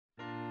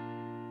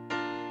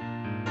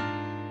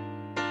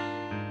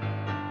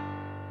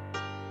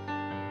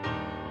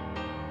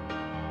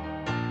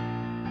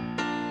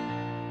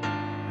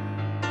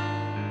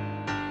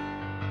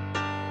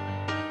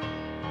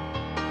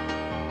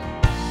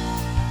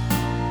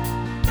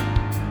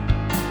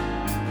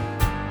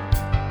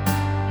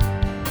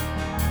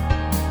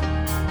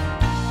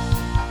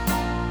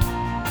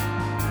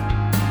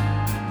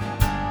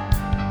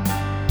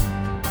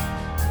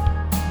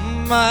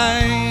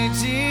My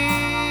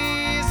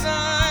Jesus,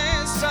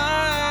 I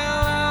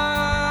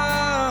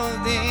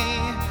love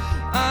thee.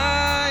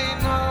 I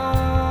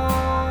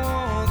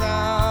know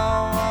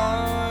thou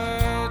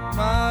art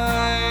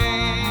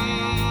mine.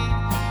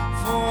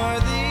 For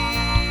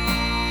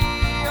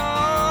thee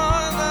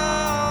on the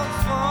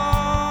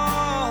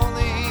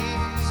follies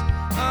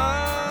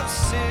of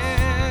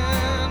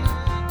sin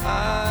I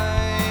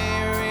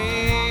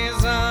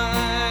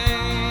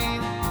resign.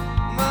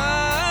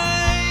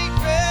 My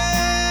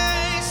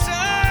gracious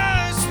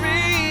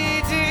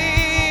Redeemer,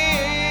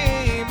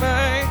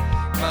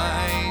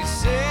 my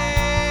Savior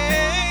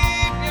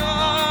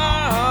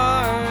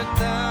art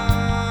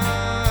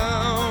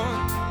thou.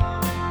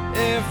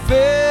 If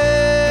ever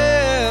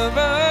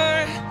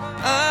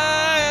I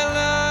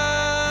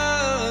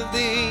love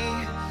thee,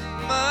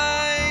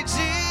 my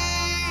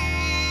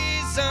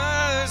Jesus,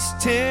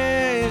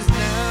 'tis now.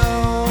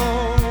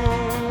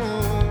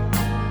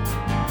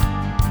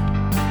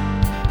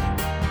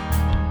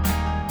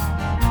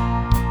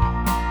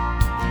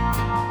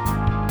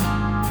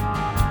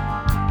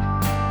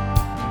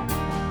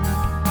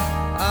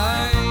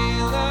 I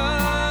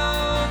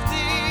love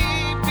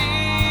thee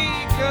because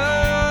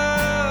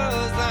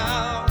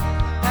thou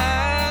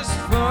hast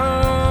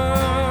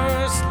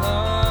first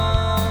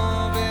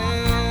loved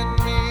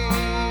me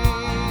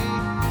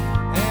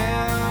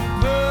and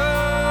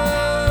purchased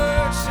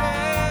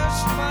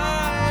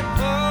my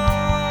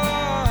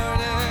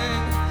pardon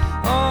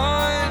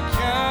on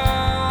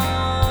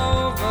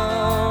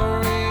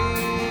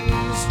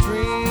Calvary's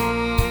tree.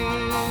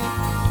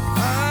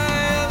 I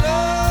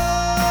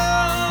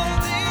love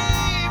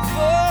thee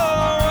for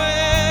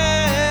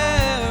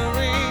wearing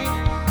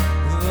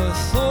the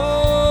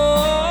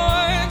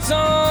thorns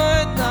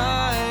on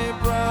thy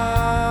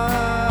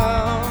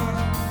brow.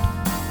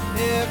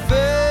 If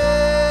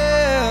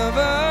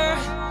ever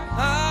I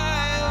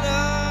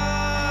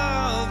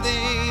love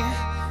thee,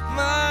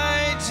 my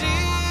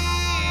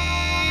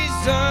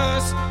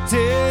Jesus,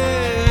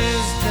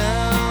 'tis now.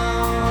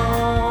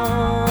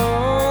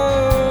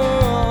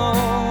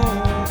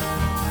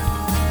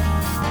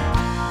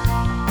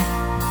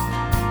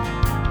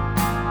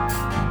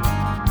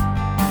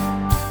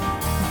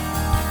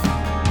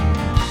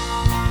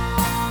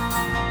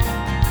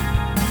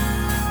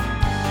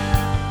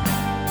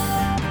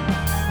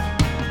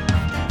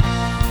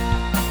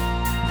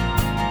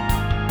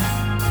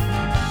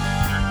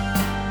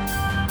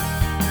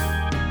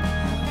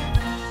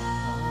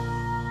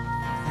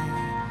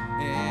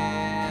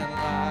 In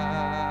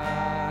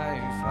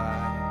life I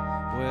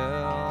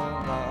will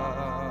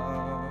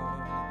love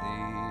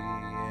thee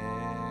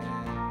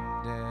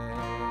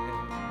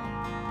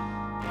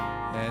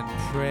and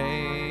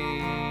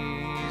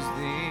praise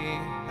thee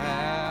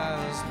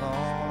as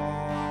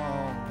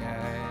long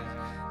as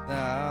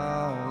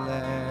thou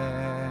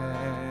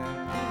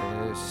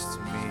lendest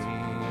me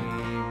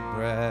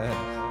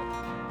breath,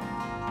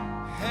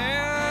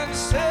 and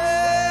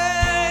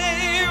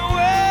say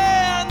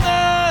when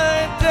the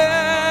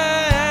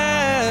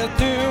death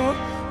dew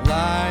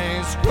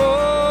lies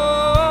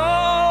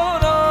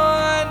cold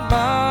on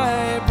my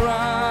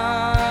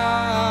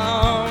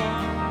brow,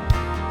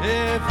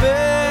 if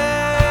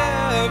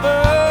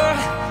ever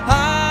I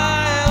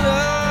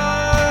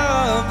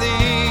love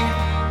thee,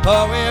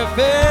 oh, if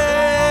ever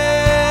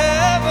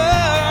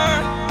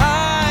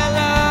I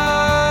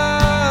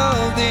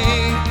love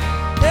thee,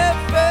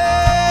 if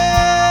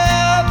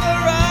ever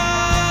I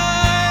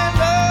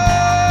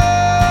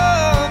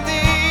love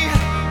thee,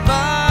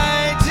 my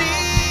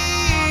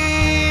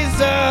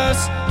Jesus,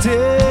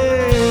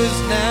 'tis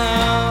now.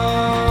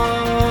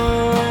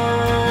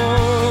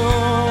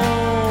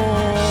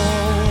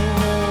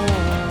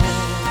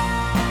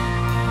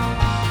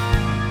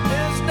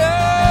 Is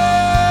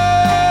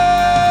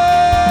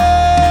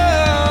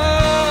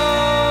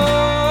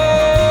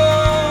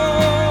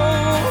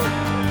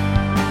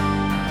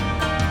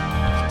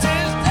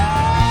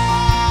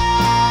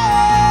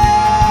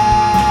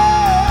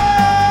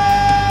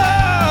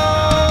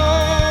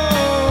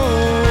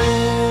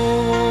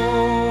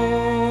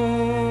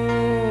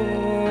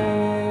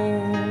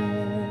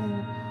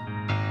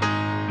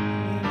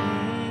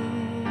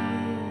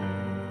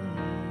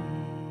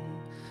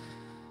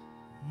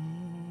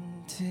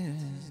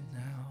tis